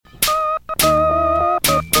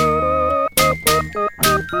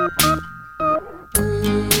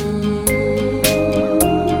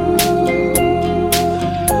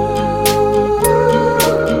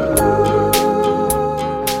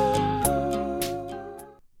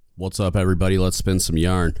What's up, everybody? Let's spin some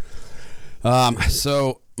yarn.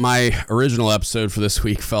 So my original episode for this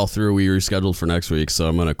week fell through. We rescheduled for next week, so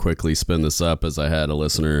I'm going to quickly spin this up as I had a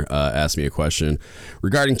listener ask me a question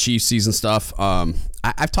regarding Chiefs season stuff.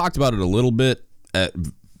 I've talked about it a little bit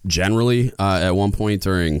generally at one point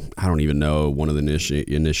during, I don't even know, one of the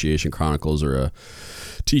initiation chronicles or a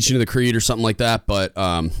teaching of the creed or something like that, but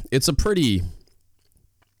it's a pretty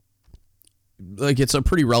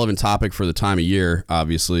relevant topic for the time of year,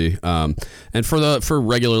 obviously. And for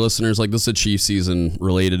regular listeners, like, this is a Chiefs season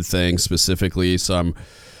related thing specifically. So I'm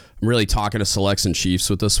really talking to selects and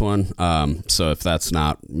Chiefs with this one. So if that's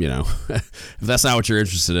not, if that's not what you're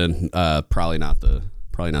interested in, probably not the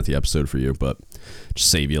episode for you, but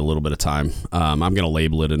just save you a little bit of time. I'm going to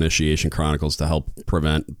label it Initiation Chronicles to help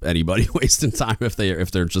prevent anybody wasting time if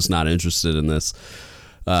they're just not interested in this.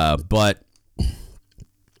 But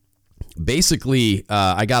basically,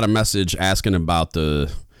 I got a message asking about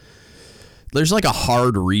there's like a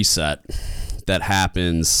hard reset that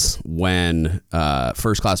happens when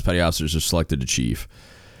first class petty officers are selected to chief.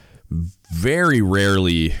 Very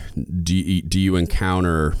rarely do you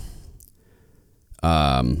encounter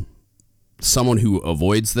someone who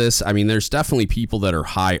avoids this. I mean, there's definitely people that are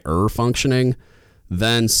higher functioning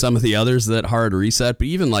than some of the others that hard reset, but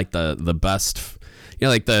even like the best,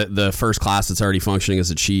 like the first class that's already functioning as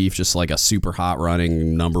a chief, just like a super hot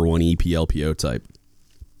running number one EPLPO type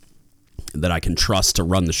that I can trust to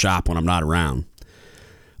run the shop when I'm not around.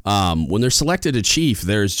 When they're selected a chief,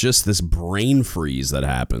 there's just this brain freeze that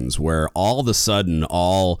happens where all of a sudden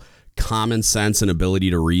all common sense and ability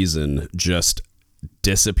to reason just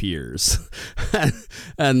disappears.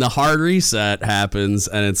 And the hard reset happens,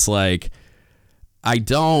 and it's like, I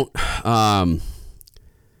don't...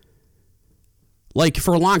 like,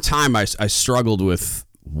 for a long time, I struggled with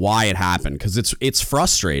why it happened, because it's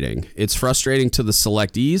frustrating. It's frustrating to the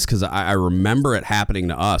selectees, because I remember it happening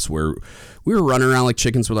to us where we were running around like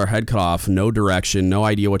chickens with our head cut off, no direction, no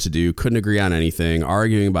idea what to do, couldn't agree on anything,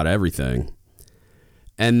 arguing about everything.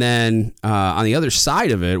 And then on the other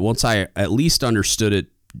side of it, once I at least understood it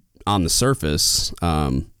on the surface,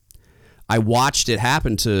 I watched it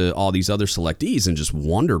happen to all these other selectees and just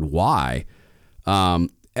wondered why.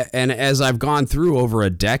 And as I've gone through over a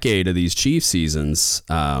decade of these Chiefs seasons,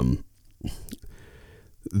 the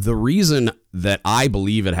reason that I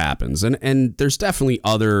believe it happens, and there's definitely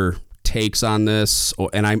other takes on this,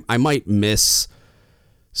 and I might miss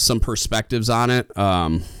some perspectives on it,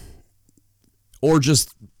 or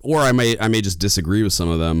I may just disagree with some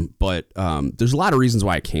of them, but there's a lot of reasons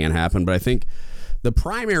why it can happen. But I think the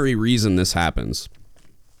primary reason this happens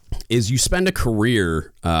is you spend a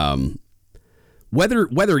career,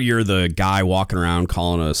 whether you're the guy walking around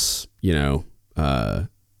calling us,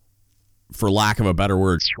 for lack of a better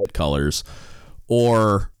word, colors,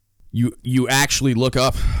 or you actually look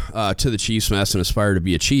up to the Chiefs mess and aspire to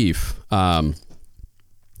be a chief,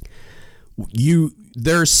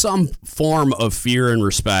 there's some form of fear and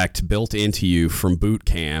respect built into you from boot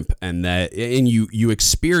camp, and you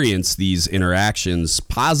experience these interactions,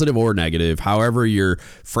 positive or negative, however you're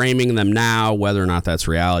framing them now, whether or not that's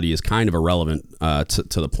reality is kind of irrelevant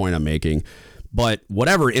to the point I'm making. But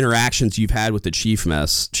whatever interactions you've had with the Chiefs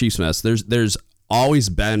mess, there's always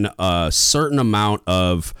been a certain amount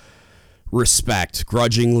of respect,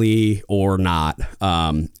 grudgingly or not,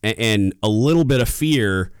 and a little bit of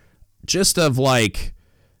fear. Just of like,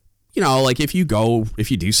 like if you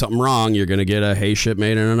do something wrong, you're going to get a hey shit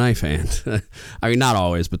made in a knife hand. I mean, not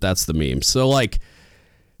always, but that's the meme. So like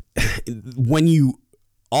when you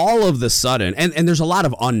all of the sudden, and there's a lot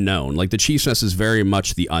of unknown, like the Chiefs mess is very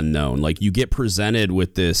much the unknown. Like you get presented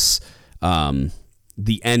with this,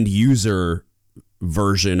 the end user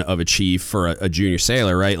version of a chief for a junior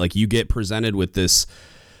sailor, right? Like you get presented with this,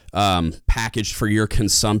 packaged for your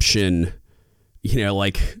consumption,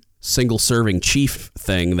 like single serving chief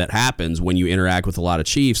thing that happens when you interact with a lot of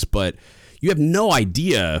chiefs, but you have no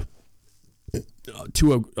idea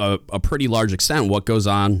to a pretty large extent what goes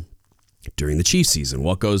on during the Chiefs season,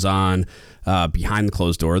 what goes on behind the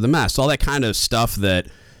closed door of the mess, all that kind of stuff that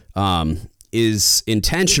is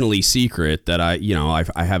intentionally secret that I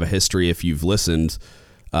have a history, if you've listened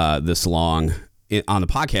this long on the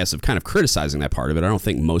podcast, of kind of criticizing that part of it. I don't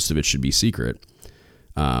think most of it should be secret.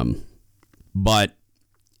 But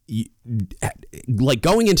like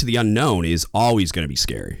going into the unknown is always going to be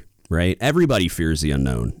scary, right? Everybody fears the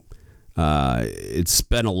unknown. It's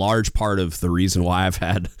been a large part of the reason why I've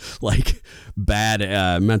had like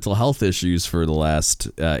bad mental health issues for the last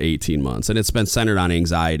 18 months. And it's been centered on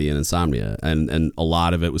anxiety and insomnia. And a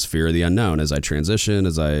lot of it was fear of the unknown as I transition,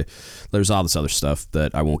 there's all this other stuff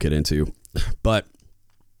that I won't get into. But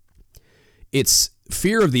it's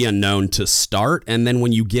fear of the unknown to start. And then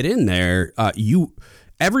when you get in there, I loop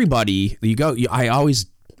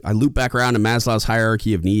back around to Maslow's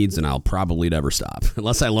hierarchy of needs, and I'll probably never stop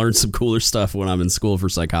unless I learn some cooler stuff when I'm in school for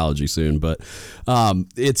psychology soon. But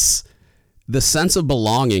it's the sense of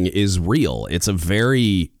belonging is real. It's a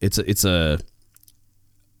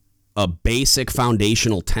basic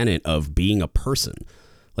foundational tenet of being a person.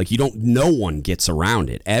 Like no one gets around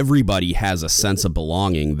it. Everybody has a sense of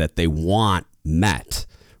belonging that they want met,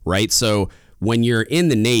 right? So when you're in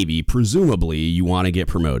the Navy, presumably you want to get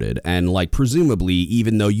promoted. And like, presumably,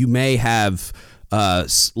 even though you may have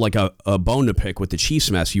like a bone to pick with the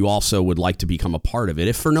chief's mess, you also would like to become a part of it.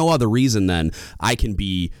 If for no other reason, then I can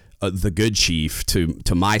be the good chief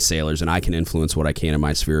to my sailors, and I can influence what I can in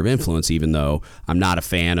my sphere of influence, even though I'm not a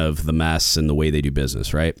fan of the mess and the way they do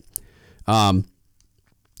business, right?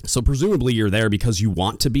 So presumably you're there because you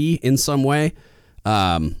want to be in some way.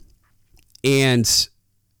 And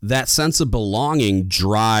that sense of belonging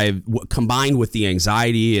combined with the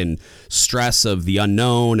anxiety and stress of the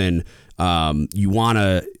unknown, and you want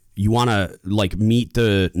to like meet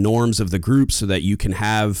the norms of the group so that you can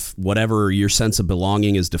have whatever your sense of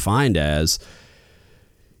belonging is defined as.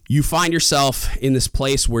 You find yourself in this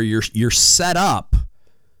place where you're set up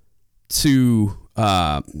to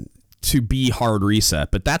be hard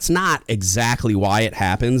reset, but that's not exactly why it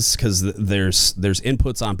happens, because there's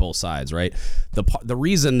inputs on both sides, right? The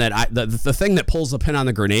reason that the thing that pulls the pin on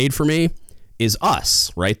the grenade for me is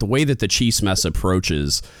us, right? The way that the Chiefs mess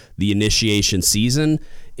approaches the initiation season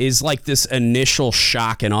is like this initial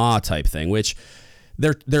shock and awe type thing, which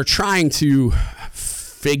they're trying to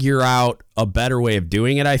figure out a better way of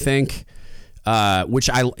doing it, I think. Which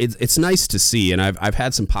it's nice to see, and I've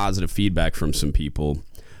had some positive feedback from some people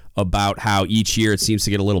about how each year it seems to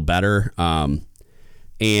get a little better.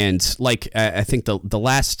 And like, I think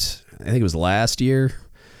it was last year,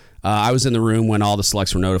 I was in the room when all the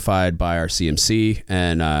selects were notified by our CMC,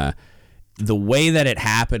 and the way that it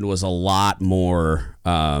happened was a lot more,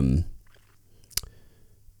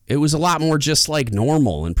 it was a lot more just like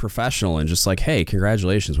normal and professional, and just like, hey,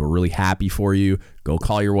 congratulations, we're really happy for you. Go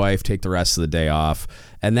call your wife, take the rest of the day off.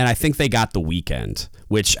 And then I think they got the weekend,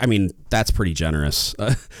 which, I mean, that's pretty generous.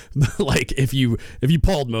 Like if you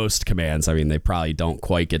pulled most commands, I mean, they probably don't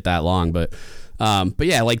quite get that long, but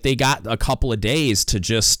yeah, like they got a couple of days to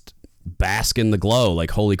just bask in the glow.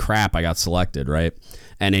 Like, holy crap, I got selected, right?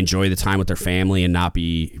 And enjoy the time with their family and not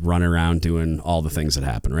be running around doing all the things that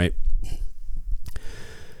happen, right?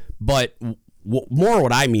 But more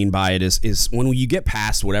what I mean by it is when you get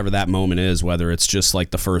past whatever that moment is, whether it's just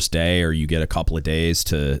like the first day or you get a couple of days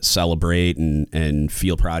to celebrate and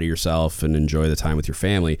feel proud of yourself and enjoy the time with your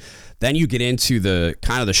family, then you get into the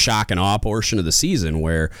kind of the shock and awe portion of the season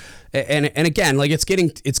where, and again, like it's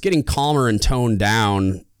getting calmer and toned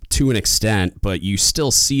down to an extent, but you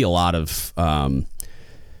still see a lot of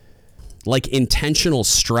like intentional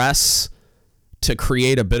stress to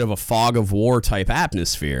create a bit of a fog of war type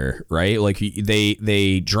atmosphere, right? Like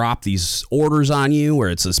they drop these orders on you where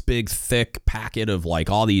it's this big, thick packet of like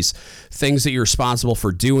all these things that you're responsible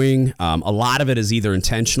for doing. A lot of it is either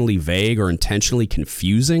intentionally vague or intentionally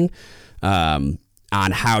confusing on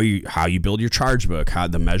how you build your charge book, how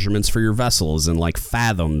the measurements for your vessels and like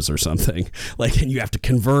fathoms or something, like, and you have to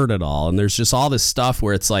convert it all. And there's just all this stuff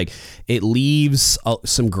where it's like it leaves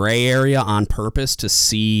some gray area on purpose to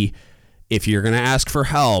see if you're going to ask for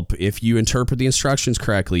help, if you interpret the instructions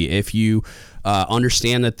correctly, if you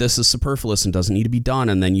understand that this is superfluous and doesn't need to be done,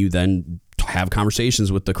 and then you have conversations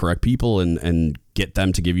with the correct people and get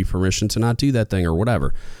them to give you permission to not do that thing or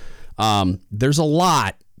whatever. There's a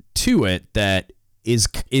lot to it that is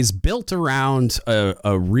built around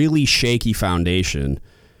a really shaky foundation,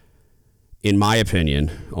 in my opinion,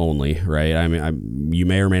 only, right? I mean, you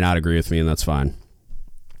may or may not agree with me, and that's fine.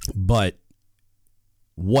 But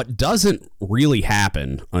what doesn't really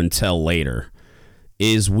happen until later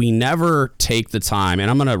is we never take the time,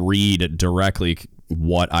 and I'm going to read directly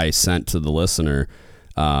what I sent to the listener,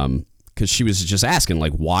 because she was just asking,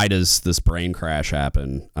 like, why does this brain crash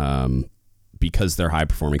happen? Because they're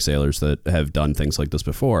high-performing sailors that have done things like this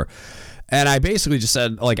before. And I basically just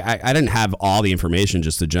said, like, I didn't have all the information,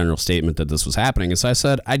 just a general statement that this was happening. And so I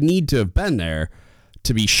said, I'd need to have been there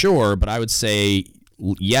to be sure, but I would say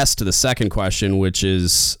yes to the second question, which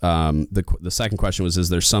is the second question was, is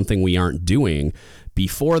there something we aren't doing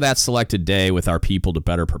before that selected day with our people to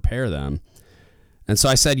better prepare them? And so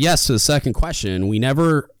I said yes to the second question. We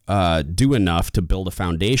never do enough to build a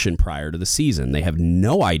foundation prior to the season. They have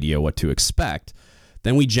no idea what to expect.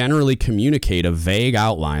 then we generally communicate a vague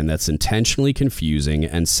outline that's intentionally confusing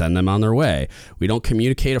and send them on their way. We don't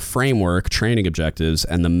communicate a framework, training objectives,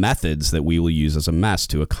 and the methods that we will use as a mess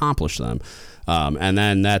to accomplish them. And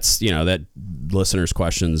then that's, that listeners'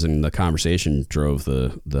 questions and the conversation drove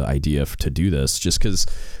the idea to do this, just because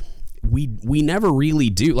we never really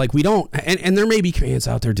do. Like, we don't, and there may be commands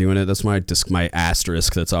out there doing it. That's my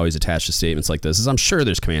asterisk that's always attached to statements like this, is I'm sure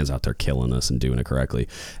there's commands out there killing this and doing it correctly.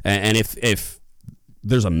 And if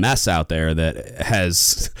there's a mess out there that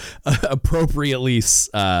has appropriately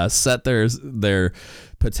set their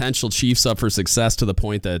potential Chiefs up for success to the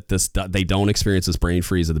point that they don't experience this brain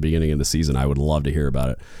freeze at the beginning of the season, I would love to hear about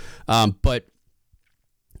it. But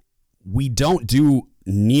we don't do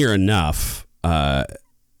near enough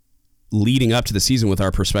leading up to the season with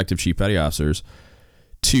our prospective chief petty officers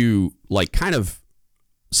to like kind of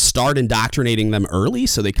start indoctrinating them early,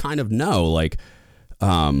 so they kind of know like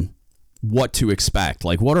what to expect.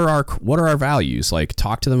 Like, what are our values? Like,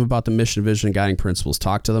 talk to them about the mission, vision, and guiding principles.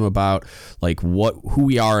 Talk to them about like who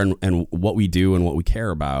we are and what we do and what we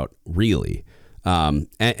care about, really.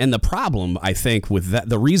 And the problem, I think, with that,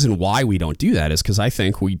 the reason why we don't do that is because I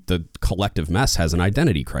think the collective mess has an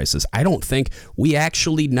identity crisis. I don't think we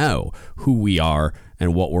actually know who we are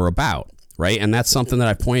and what we're about, right? And that's something that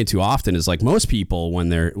I've pointed to often, is like most people, when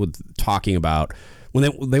they're talking about, when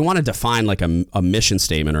they want to define like a mission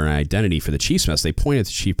statement or an identity for the Chiefs mess, they point at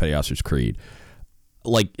the Chief Petty Officer's Creed.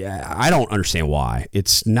 Like, I don't understand why.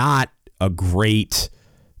 It's not a great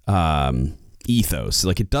ethos.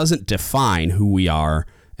 Like, it doesn't define who we are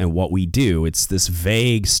and what we do. It's this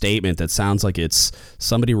vague statement that sounds like it's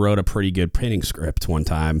somebody wrote a pretty good painting script one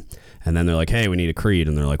time, and then they're like, hey, we need a creed.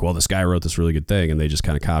 And they're like, well, this guy wrote this really good thing, and they just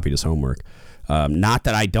kind of copied his homework. Not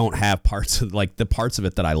that I don't have parts of like the parts of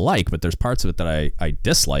it that I like, but there's parts of it that I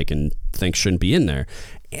dislike and think shouldn't be in there.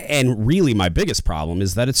 And really my biggest problem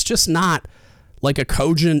is that it's just not like a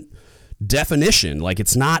cogent definition. Like,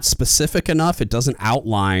 it's not specific enough. It doesn't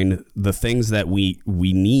outline the things that we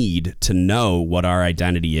need to know what our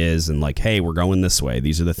identity is, and like, hey, we're going this way.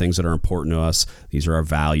 These are the things that are important to us. These are our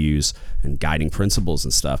values and guiding principles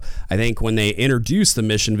and stuff. I think when they introduced the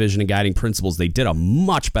mission, vision, and guiding principles, they did a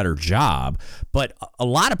much better job, but a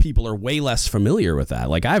lot of people are way less familiar with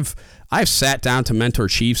that. Like, I've sat down to mentor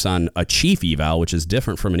chiefs on a chief eval, which is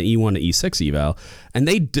different from an E1 to E6 eval, and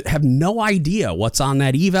they have no idea what's on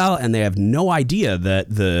that eval, and they have no idea that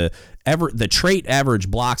the trait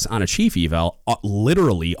average blocks on a chief eval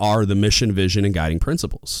literally are the mission, vision, and guiding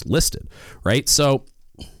principles listed, right? So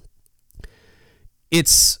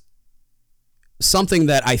it's something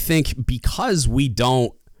that I think, because we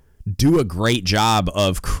don't do a great job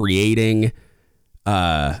of creating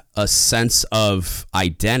a sense of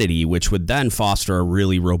identity, which would then foster a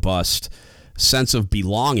really robust sense of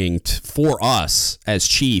belonging for us as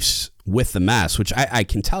chiefs with the mess, which I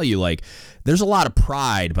can tell you, like, there's a lot of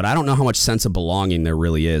pride, but I don't know how much sense of belonging there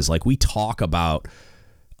really is. Like, we talk about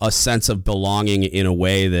a sense of belonging in a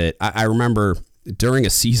way that I remember during a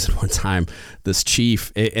season one time, this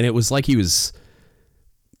chief, and it was like he was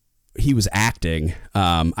acting.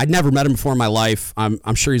 I'd never met him before in my life.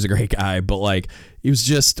 I'm sure he's a great guy, but like, he was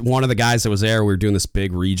just one of the guys that was there. We were doing this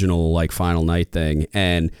big regional like final night thing,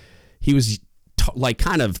 and he was like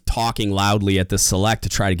kind of talking loudly at the select to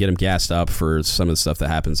try to get him gassed up for some of the stuff that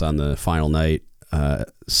happens on the final night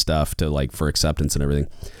stuff, to like for acceptance and everything.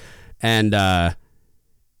 And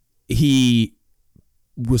he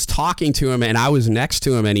was talking to him, and I was next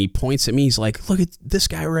to him, and he points at me. He's like, look at this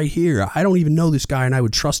guy right here. I don't even know this guy, and I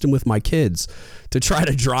would trust him with my kids, to try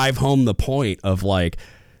to drive home the point of like,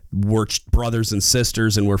 we're brothers and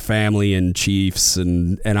sisters and we're family and chiefs.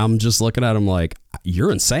 And I'm just looking at him like,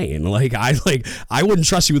 you're insane. Like, I wouldn't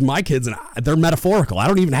trust you with my kids, and they're metaphorical. I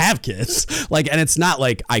don't even have kids. Like, and it's not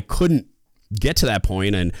like I couldn't get to that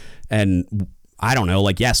point. And I don't know,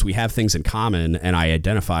 like, yes, we have things in common, and I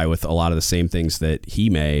identify with a lot of the same things that he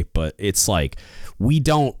may, but it's like, we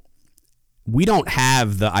don't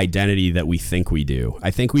have the identity that we think we do.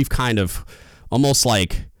 I think we've kind of almost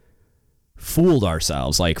like fooled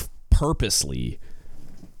ourselves, like purposely,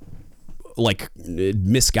 like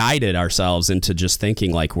misguided ourselves into just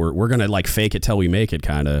thinking like we're gonna like fake it till we make it,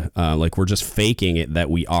 kind of like we're just faking it, that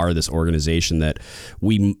we are this organization that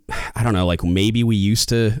I don't know, like maybe we used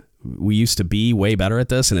to be way better at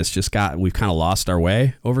this, and it's just we've kind of lost our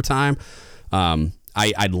way over time.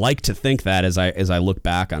 I'd like to think that as I look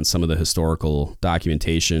back on some of the historical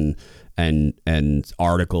documentation and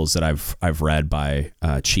articles that I've read by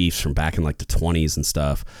chiefs from back in like the 20s and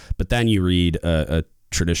stuff, but then you read a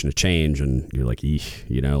tradition of change, and you're like, eesh,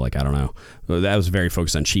 you know, like, I don't know. That was very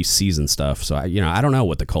focused on Chiefs season stuff. So I don't know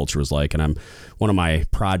what the culture was like. And one of my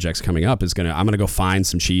projects coming up is I'm going to go find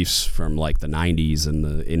some Chiefs from like the 90s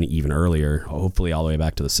and even earlier, hopefully all the way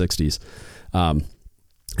back to the 60s, and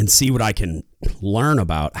see what I can learn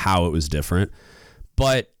about how it was different.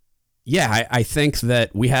 But yeah, I think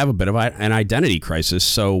that we have a bit of an identity crisis.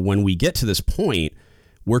 So when we get to this point,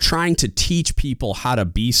 we're trying to teach people how to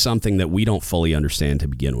be something that we don't fully understand to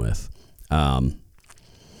begin with.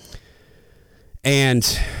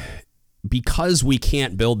 And because we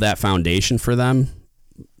can't build that foundation for them,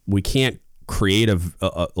 we can't create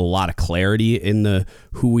a lot of clarity in the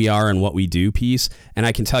who we are and what we do piece. And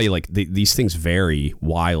I can tell you, like, these things vary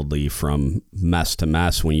wildly from mess to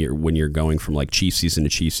mess when you're going from like Chief season to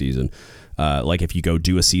Chief season. Like if you go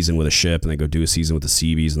do a season with a ship and then go do a season with the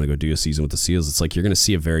Seabees and then go do a season with the SEALs, it's like you're going to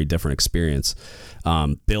see a very different experience,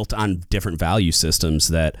 built on different value systems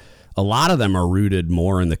that a lot of them are rooted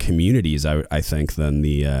more in the communities, I think, than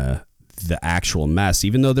the actual mess.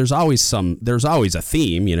 Even though there's always a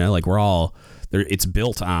theme, you know, like we're all there. It's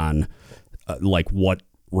built on like what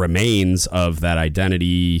remains of that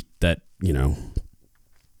identity that, you know,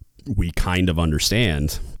 we kind of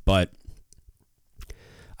understand, but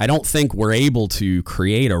I don't think we're able to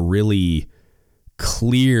create a really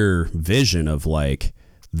clear vision of like,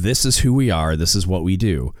 this is who we are. This is what we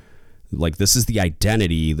do. Like, this is the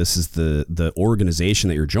identity. This is the organization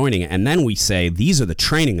that you're joining. And then we say, these are the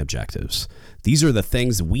training objectives. These are the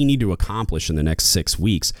things we need to accomplish in the next 6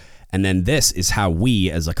 weeks. And then this is how we,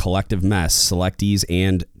 as a collective mess, selectees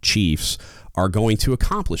and chiefs, are going to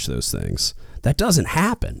accomplish those things. That doesn't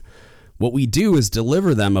happen. What we do is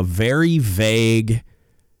deliver them a very vague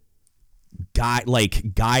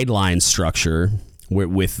guideline structure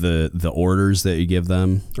with the orders that you give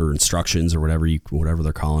them, or instructions, or whatever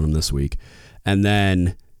they're calling them this week. And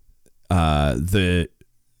then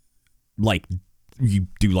you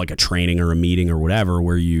do like a training or a meeting or whatever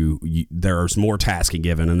where there's more tasking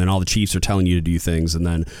given, and then all the chiefs are telling you to do things, and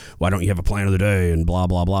then why don't you have a plan of the day and blah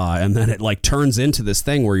blah blah, and then it like turns into this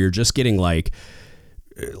thing where you're just getting like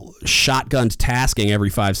shotgunned tasking every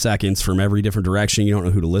 5 seconds from every different direction. You don't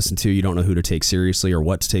know who to listen to. You don't know who to take seriously or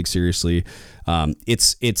what to take seriously.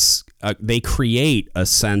 They create a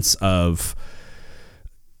sense of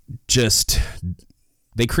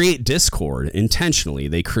they create discord intentionally.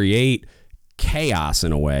 They create chaos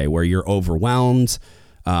in a way where you're overwhelmed.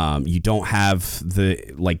 You don't have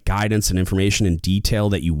the like guidance and information and detail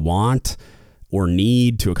that you want or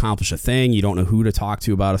need to accomplish a thing. You don't know who to talk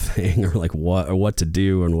to about a thing, or like what to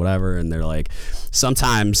do and whatever. And they're like,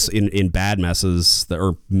 sometimes in bad messes that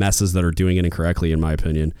are doing it incorrectly, in my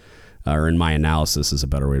opinion, or in my analysis is a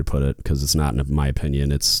better way to put it, because it's not in my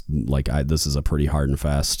opinion. It's like, this is a pretty hard and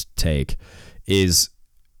fast take, is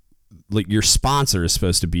like your sponsor is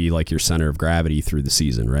supposed to be like your center of gravity through the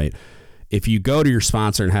season, right? If you go to your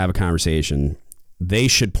sponsor and have a conversation, they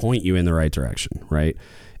should point you in the right direction, right?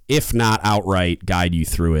 If not outright guide you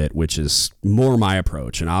through it, which is more my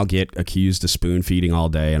approach. And I'll get accused of spoon feeding all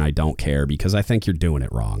day, and I don't care, because I think you're doing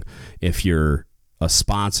it wrong. If you're a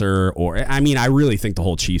sponsor, I really think the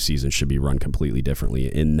whole Chief season should be run completely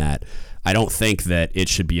differently, in that I don't think that it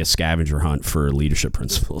should be a scavenger hunt for leadership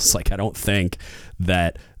principles. Like, I don't think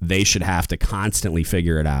that they should have to constantly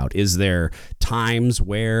figure it out. Is there times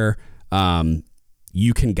where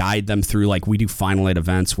you can guide them through, like we do final night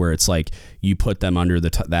events where it's like you put them under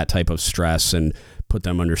that type of stress and put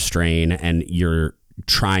them under strain, and you're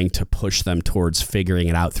trying to push them towards figuring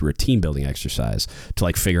it out through a team building exercise to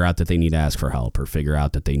like figure out that they need to ask for help, or figure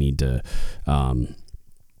out that they need to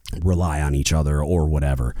rely on each other, or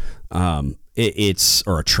whatever. It's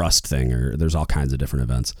or a trust thing, or there's all kinds of different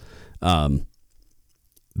events.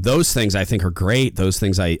 Those things I think are great. Those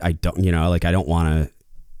things I don't, I don't want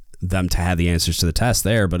them to have the answers to the test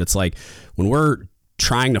there, but it's like when we're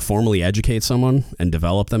trying to formally educate someone and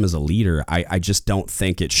develop them as a leader, I just don't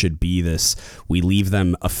think it should be this, we leave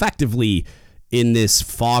them effectively in this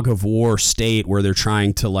fog of war state where they're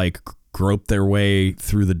trying to like grope their way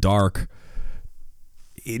through the dark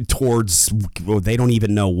towards, well, they don't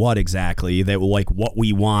even know what exactly, they like what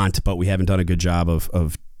we want, but we haven't done a good job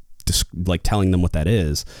of just like telling them what that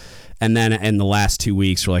is. And then in the last 2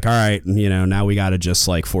 weeks, we're like, all right, now we got to just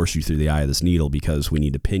like force you through the eye of this needle because we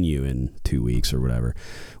need to pin you in 2 weeks or whatever,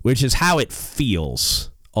 which is how it feels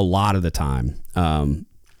a lot of the time.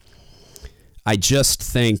 I just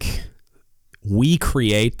think we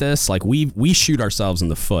create this, like we shoot ourselves in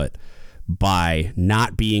the foot by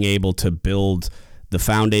not being able to build the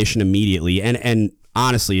foundation immediately. And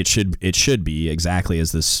honestly, it should be exactly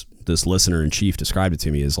as this this listener in chief described it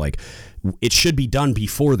to me is like, it should be done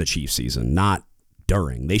before the chief season, not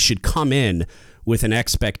during. They should come in with an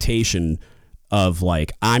expectation of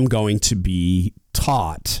like, I'm going to be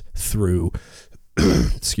taught through,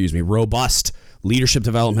 excuse me, robust leadership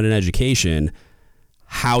development and education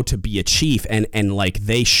how to be a chief. And like,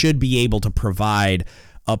 they should be able to provide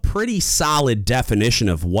a pretty solid definition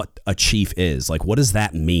of what a chief is. Like, what does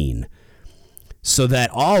that mean? So that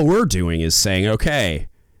all we're doing is saying, okay,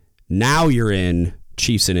 now you're in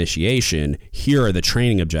Chiefs initiation. Here are the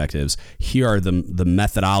training objectives. Here are the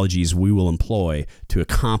methodologies we will employ to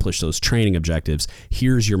accomplish those training objectives.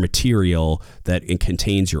 Here's your material that it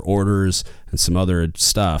contains your orders and some other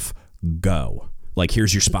stuff. Go. Like,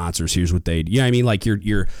 here's your sponsors. Here's what they, you know what I mean? Like,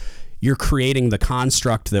 you're creating the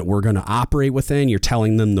construct that we're going to operate within. You're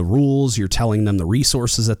telling them the rules. You're telling them the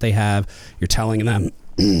resources that they have. You're telling them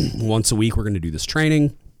once a week, we're going to do this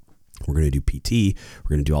training. We're going to do PT. We're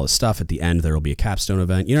going to do all this stuff. At the end, there will be a capstone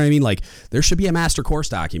event. You know what I mean? Like, there should be a master course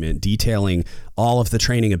document detailing all of the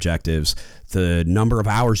training objectives, the number of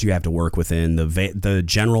hours you have to work within, the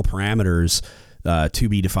general parameters to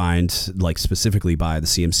be defined, like specifically by the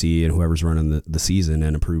CMC and whoever's running the season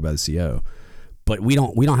and approved by the CO. But we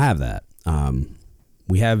don't have that.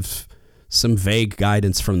 We have some vague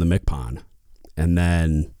guidance from the MCPON, and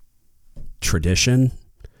then tradition,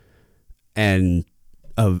 and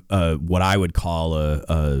what I would call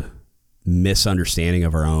a misunderstanding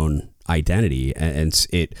of our own identity, and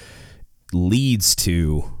it leads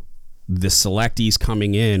to the selectees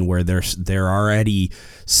coming in where they're already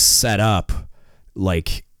set up,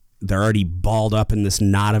 like they're already balled up in this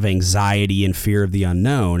knot of anxiety and fear of the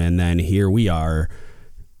unknown, and then here we are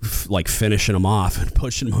like finishing them off and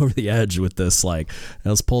pushing them over the edge with this, like,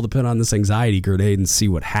 let's pull the pin on this anxiety grenade and see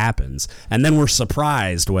what happens. And then we're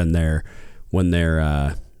surprised when they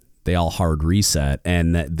all hard reset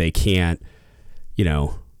and that they can't,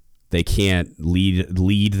 they can't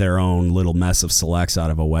lead their own little mess of selects out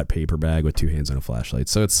of a wet paper bag with two hands and a flashlight.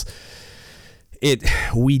 So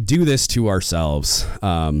we do this to ourselves.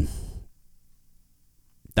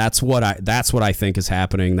 That's what I think is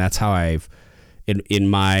happening. That's how I've, in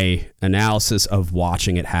my analysis of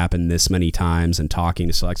watching it happen this many times and talking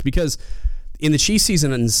to selects, because in the Chief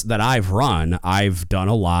seasons that I've run, I've done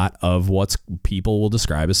a lot of what people will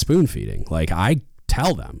describe as spoon feeding. Like, I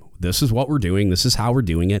tell them, this is what we're doing. This is how we're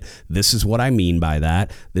doing it. This is what I mean by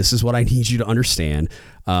that. This is what I need you to understand.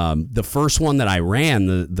 The first one that I ran,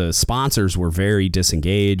 the sponsors were very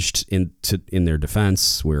disengaged in their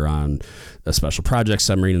defense. We were on a special project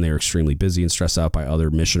submarine, and they were extremely busy and stressed out by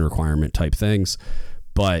other mission requirement type things.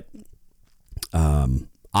 But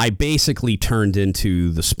I basically turned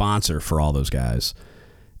into the sponsor for all those guys.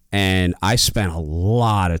 And I spent a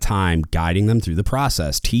lot of time guiding them through the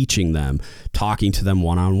process, teaching them, talking to them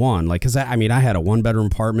one-on-one. Like, cause I had a 1-bedroom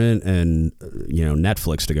apartment and,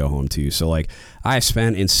 Netflix to go home to. So like, I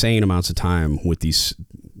spent insane amounts of time with these,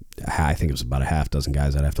 I think it was about a half dozen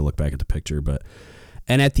guys. I'd have to look back at the picture,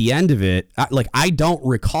 and at the end of it, I don't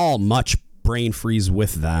recall much brain freeze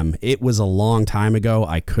with them. It was a long time ago.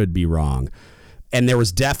 I could be wrong. And there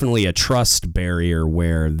was definitely a trust barrier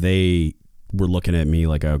where they were looking at me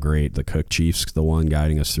like, oh, great, the cook chief's the one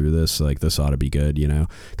guiding us through this. Like, this ought to be good,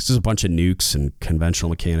 because there's a bunch of nukes and conventional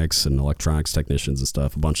mechanics and electronics technicians and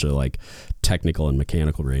stuff, a bunch of like technical and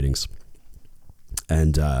mechanical ratings.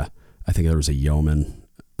 And I think there was a yeoman.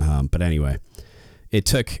 But anyway, I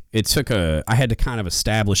had to kind of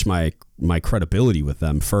establish my credibility with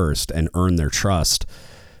them first and earn their trust.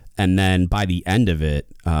 And then by the end of it,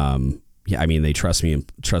 they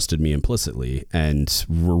trusted me implicitly, and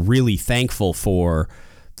were really thankful for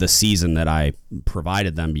the season that I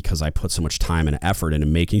provided them, because I put so much time and effort into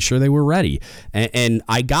making sure they were ready. And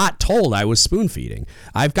I got told I was spoon feeding.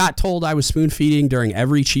 I've got told I was spoon feeding during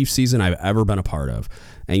every Chief season I've ever been a part of.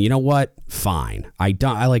 And you know what? Fine. I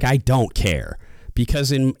don't care,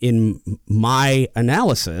 because in my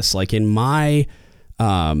analysis, like in my,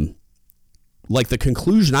 the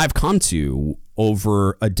conclusion I've come to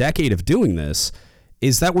over a decade of doing this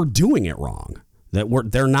is that we're doing it wrong, that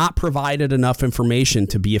they're not provided enough information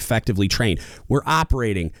to be effectively trained. We're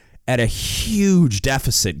operating at a huge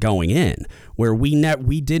deficit going in, where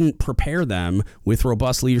we didn't prepare them with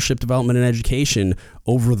robust leadership development and education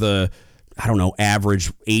over the,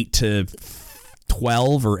 average 8 to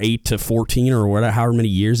 12 or 8 to 14 or whatever, however many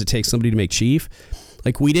years it takes somebody to make chief.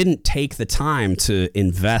 Like, we didn't take the time to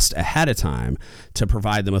invest ahead of time to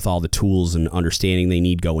provide them with all the tools and understanding they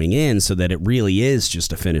need going in, so that it really is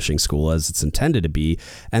just a finishing school as it's intended to be.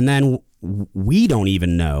 And then we don't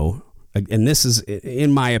even know, and this is,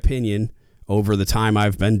 in my opinion, over the time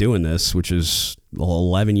I've been doing this, which is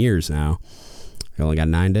 11 years now. I only got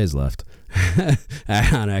 9 days left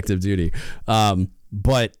on active duty.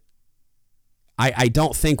 But I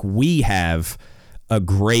don't think we have a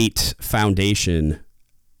great foundation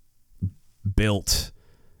built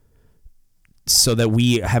so that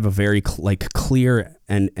we have a very clear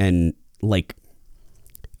and like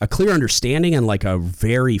a clear understanding and like a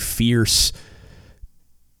very fierce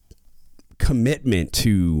commitment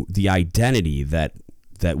to the identity that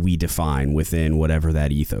we define within whatever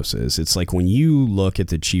that ethos is. It's like when you look at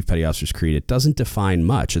the Chief Petty Officer's Creed, it doesn't define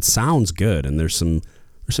much. It sounds good, and there's some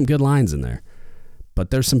good lines in there, but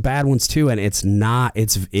there's some bad ones too. And it's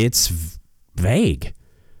vague,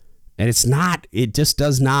 and it just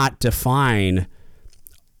does not define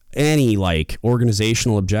any like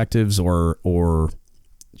organizational objectives or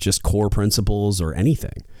just core principles or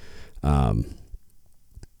anything.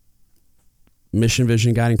 Mission,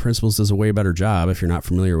 Vision, Guiding Principles does a way better job. If you're not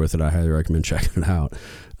familiar with it, I highly recommend checking it out.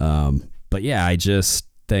 But yeah, I just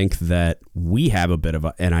think that we have a bit of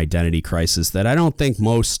an identity crisis that I don't think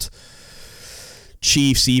most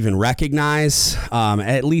chiefs even recognize,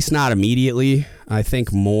 at least not immediately. I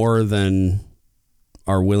think more than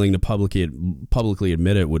are willing to publicly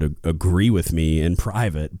admit it would agree with me in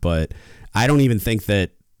private, but I don't even think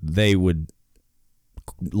that they would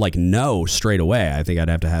like know straight away. I think I'd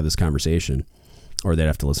have to have this conversation, or they'd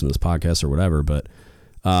have to listen to this podcast or whatever. But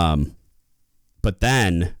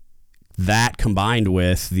then that combined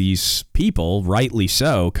with these people, rightly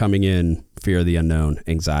so, coming in fear of the unknown,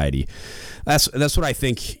 anxiety, that's what I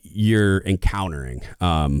think you're encountering.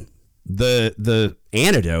 The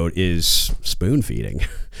antidote is spoon feeding.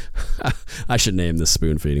 I should name this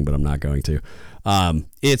spoon feeding, but I'm not going to.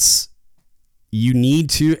 You need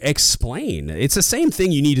to explain. It's the same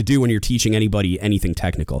thing you need to do when you're teaching anybody anything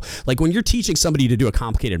technical. Like when you're teaching somebody to do a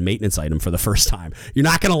complicated maintenance item for the first time, you're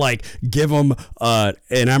not going to like give them an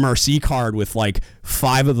MRC card with like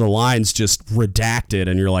 5 of the lines just redacted.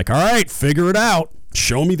 And you're like, all right, figure it out.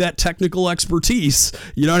 Show me that technical expertise.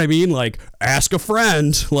 You know what I mean? Like ask a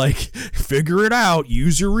friend, like figure it out,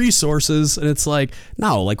 use your resources. And it's like,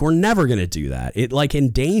 no, like we're never going to do that. It like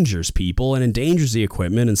endangers people and endangers the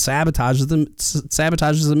equipment and sabotages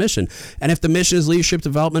the mission. And if the mission is leadership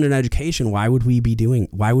development and education, why would we be doing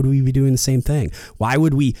the same thing? Why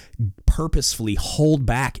would we purposefully hold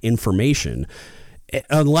back information?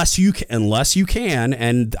 Unless you can,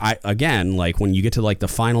 and again, like when you get to like the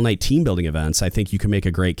final night team building events, I think you can make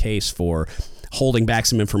a great case for holding back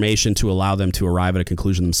some information to allow them to arrive at a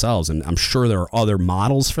conclusion themselves. And I'm sure there are other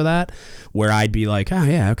models for that where I'd be like, oh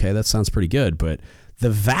yeah, okay, that sounds pretty good. But the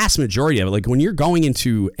vast majority of it, like when you're going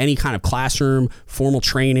into any kind of classroom, formal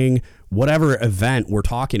training, whatever event we're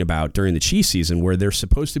talking about during the chief season where they're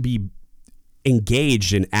supposed to be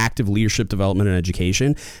engaged in active leadership development and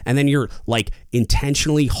education, and then you're like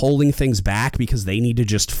intentionally holding things back because they need to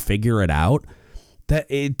just figure it out, that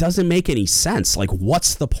it doesn't make any sense. Like,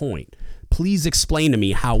 what's the point? Please explain to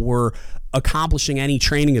me how we're accomplishing any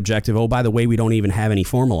training objective. Oh, by the way, we don't even have any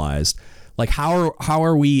formalized. Like, how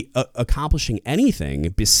are we accomplishing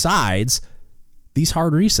anything besides these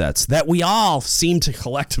hard resets that we all seem to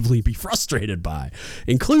collectively be frustrated by,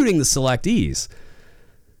 including the selectees?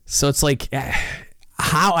 So it's like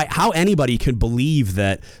how anybody could believe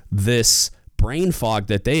that this brain fog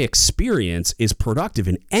that they experience is productive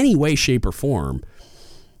in any way, shape, or form.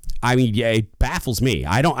 I mean, yeah, it baffles me.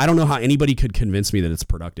 I don't know how anybody could convince me that it's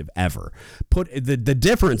productive ever. The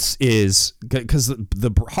difference is because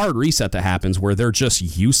the hard reset that happens where they're just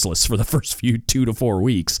useless for the first 2 to 4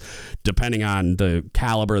 weeks, depending on the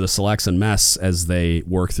caliber of the selects and mess as they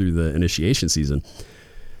work through the initiation season.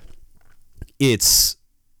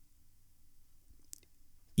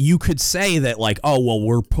 You could say that like, oh, well,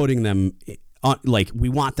 we're putting them on, like we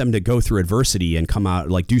want them to go through adversity and come out,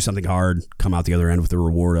 like do something hard, come out the other end with the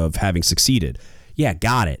reward of having succeeded. Yeah,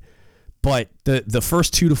 got it. But the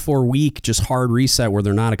first 2 to 4 week just hard reset where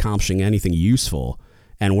they're not accomplishing anything useful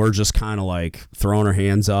and we're just kind of like throwing our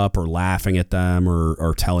hands up or laughing at them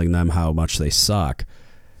or telling them how much they suck.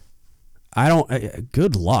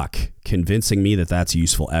 Good luck convincing me that that's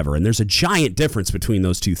useful ever. And there's a giant difference between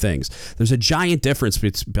those two things. There's a giant difference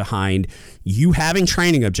behind you having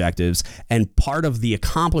training objectives, and part of the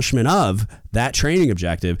accomplishment of that training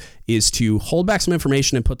objective is to hold back some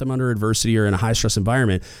information and put them under adversity or in a high stress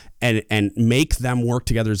environment and make them work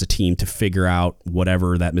together as a team to figure out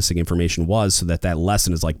whatever that missing information was so that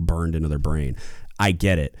lesson is like burned into their brain. I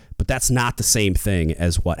get it, but that's not the same thing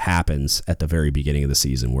as what happens at the very beginning of the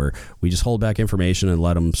season where we just hold back information and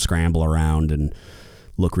let them scramble around and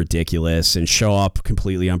look ridiculous and show up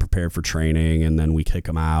completely unprepared for training, and then we kick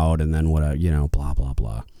them out, and then blah, blah,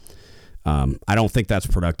 blah. I don't think that's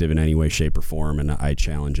productive in any way, shape, or form, and I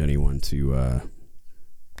challenge anyone to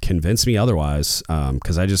convince me otherwise.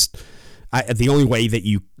 Because the only way that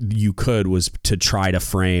you could was to try to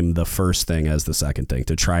frame the first thing as the second thing,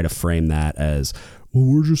 to try to frame that as, well,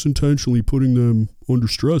 we're just intentionally putting them under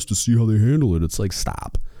stress to see how they handle it. It's like,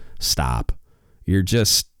 stop. You're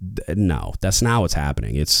just, no, that's not what's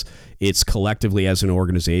happening. It's collectively as an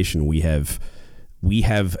organization, we have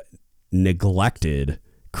neglected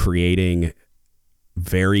creating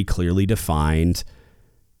very clearly defined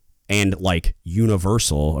and like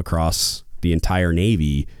universal across the entire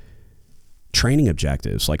Navy training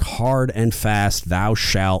objectives, like hard and fast, thou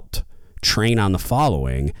shalt train on the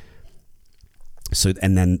following. So,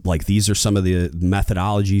 and then like, these are some of the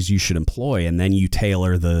methodologies you should employ. And then you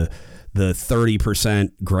tailor the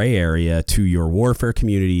 30% gray area to your warfare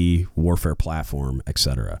community, warfare platform,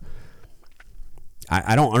 etc.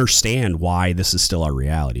 I don't understand why this is still our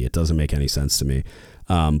reality. It doesn't make any sense to me.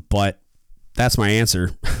 But that's my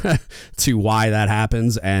answer to why that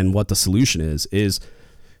happens and what the solution is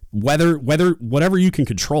whatever you can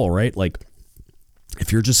control, right? Like,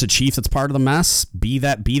 if you're just a chief that's part of the mess, be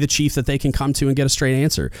the chief that they can come to and get a straight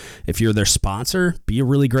answer. If you're their sponsor, be a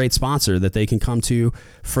really great sponsor that they can come to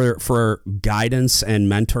for guidance and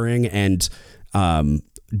mentoring and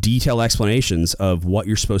detailed explanations of what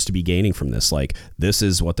you're supposed to be gaining from this. Like, this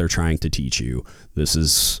is what they're trying to teach you. This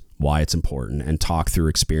is why it's important, and talk through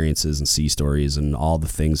experiences and sea stories and all the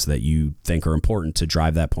things that you think are important to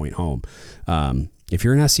drive that point home. If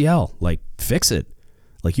you're an SEL, like, fix it.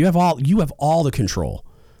 Like, you have all the control,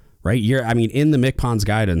 right? In the MCPON's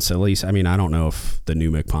guidance, at least, I don't know if the new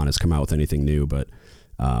MCPON has come out with anything new, but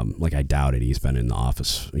I doubt it. He's been in the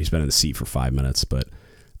office. He's been in the seat for 5 minutes, but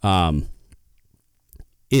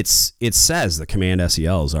it says the command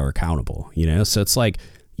SELs are accountable, so it's like,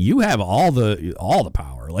 you have all the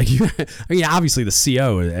power. Like, obviously the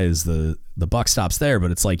CO is the buck stops there,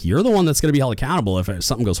 but it's like, you're the one that's going to be held accountable if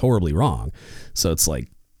something goes horribly wrong. So it's like,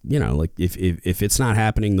 like, if it's not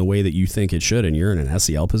happening the way that you think it should, and you're in an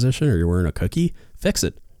SEL position or you're wearing a cookie, fix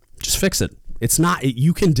it. Just fix it. It's not,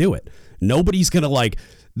 you can do it. Nobody's going to, like,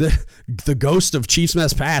 the ghost of Chiefs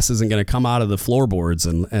Mess Pass isn't going to come out of the floorboards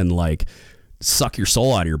and like suck your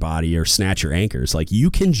soul out of your body or snatch your anchors. Like, you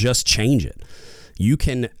can just change it. You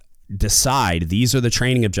can decide, these are the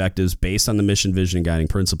training objectives based on the mission, vision, and guiding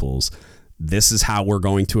principles. This is how we're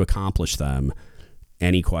going to accomplish them.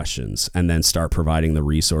 Any questions? And then start providing the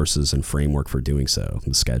resources and framework for doing so,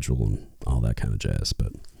 the schedule and all that kind of jazz.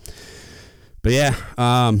 But yeah,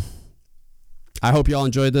 I hope y'all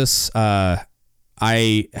enjoyed this. I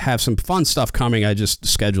have some fun stuff coming. I just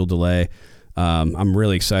schedule delay. I'm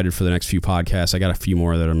really excited for the next few podcasts. I got a few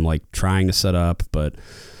more that I'm like trying to set up, but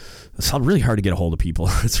it's really hard to get a hold of people.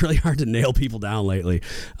 It's really hard to nail people down lately.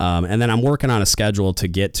 And then I'm working on a schedule to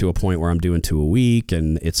get to a point where I'm doing 2 a week,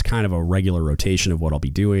 and it's kind of a regular rotation of what I'll be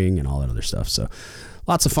doing and all that other stuff. So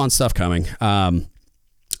lots of fun stuff coming.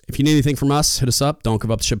 If you need anything from us, hit us up. Don't Give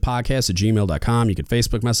Up the Ship Podcast at gmail.com. You can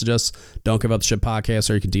Facebook message us, Don't Give Up the Ship Podcast,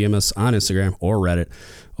 or you can DM us on Instagram or Reddit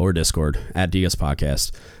or Discord at DS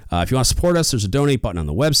Podcast. If you want to support us, there's a donate button on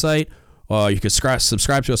the website. You could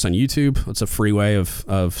subscribe to us on YouTube. It's a free way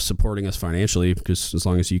of supporting us financially, because as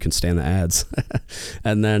long as you can stand the ads.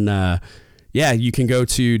 And then, you can go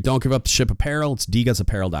to Don't Give Up the Ship Apparel. It's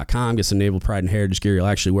dgutsapparel.com. Get some naval pride and heritage gear you'll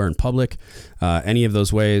actually wear in public. Any of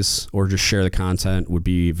those ways, or just share the content, would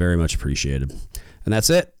be very much appreciated. And that's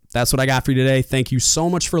it. That's what I got for you today. Thank you so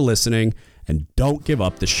much for listening, and don't give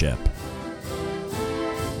up the ship.